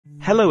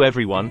Hello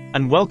everyone,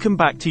 and welcome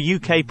back to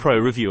UK Pro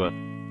Reviewer.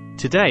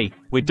 Today,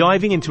 we're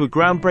diving into a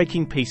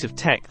groundbreaking piece of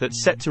tech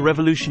that's set to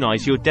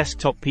revolutionize your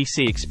desktop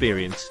PC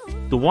experience,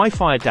 the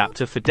Wi-Fi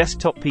adapter for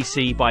desktop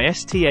PC by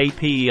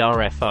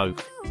STAPERFO.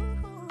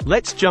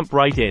 Let's jump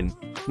right in.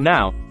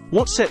 Now,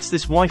 what sets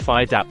this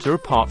Wi-Fi adapter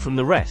apart from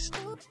the rest?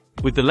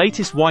 With the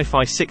latest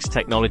Wi-Fi 6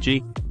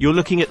 technology, you're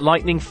looking at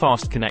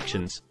lightning-fast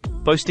connections,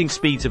 boasting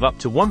speeds of up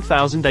to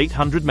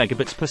 1,800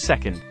 megabits per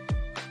second.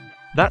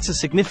 That's a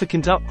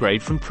significant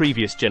upgrade from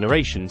previous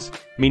generations,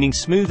 meaning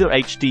smoother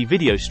HD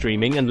video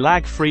streaming and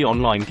lag-free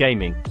online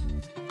gaming.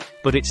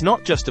 But it's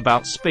not just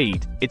about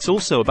speed, it's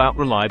also about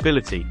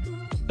reliability.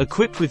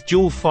 Equipped with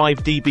dual 5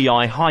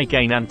 dBi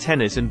high-gain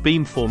antennas and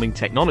beamforming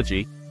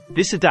technology,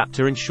 this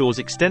adapter ensures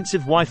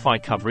extensive Wi-Fi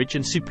coverage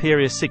and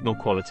superior signal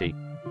quality.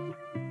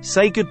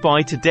 Say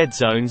goodbye to dead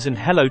zones and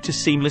hello to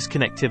seamless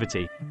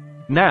connectivity.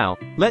 Now,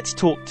 let's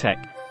talk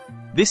tech.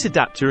 This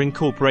adapter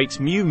incorporates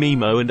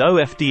mu-MIMO and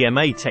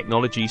OFDMA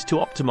technologies to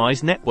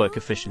optimize network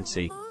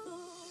efficiency.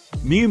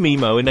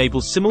 mu-MIMO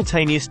enables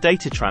simultaneous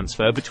data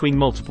transfer between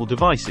multiple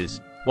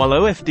devices, while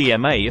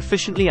OFDMA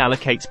efficiently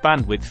allocates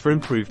bandwidth for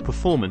improved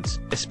performance,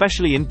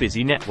 especially in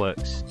busy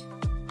networks.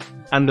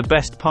 And the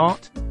best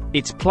part?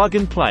 It's plug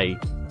and play.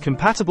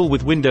 Compatible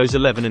with Windows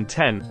 11 and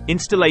 10,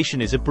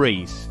 installation is a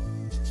breeze.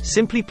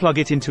 Simply plug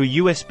it into a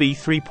USB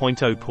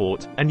 3.0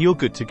 port, and you're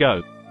good to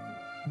go.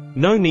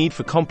 No need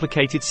for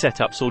complicated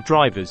setups or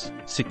drivers.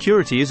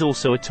 Security is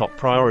also a top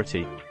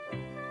priority.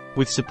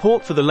 With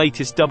support for the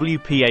latest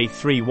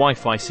WPA3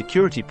 Wi-Fi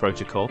security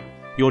protocol,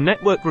 your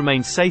network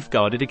remains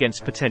safeguarded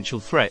against potential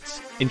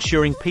threats,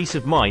 ensuring peace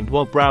of mind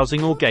while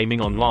browsing or gaming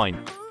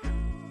online.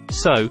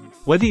 So,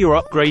 whether you're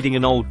upgrading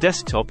an old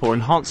desktop or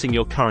enhancing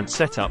your current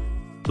setup,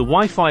 the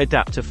Wi-Fi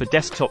adapter for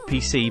desktop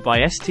PC by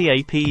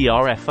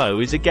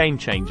STAPERFO is a game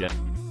changer.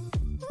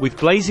 With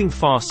blazing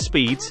fast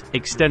speeds,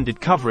 extended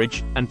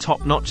coverage, and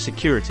top-notch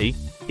security,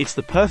 it's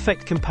the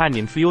perfect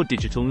companion for your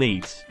digital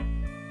needs.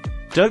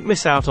 Don't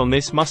miss out on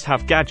this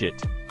must-have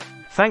gadget.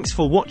 Thanks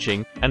for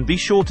watching, and be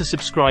sure to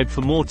subscribe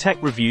for more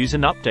tech reviews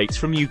and updates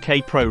from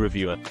UK Pro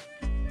Reviewer.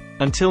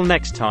 Until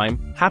next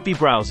time, happy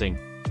browsing!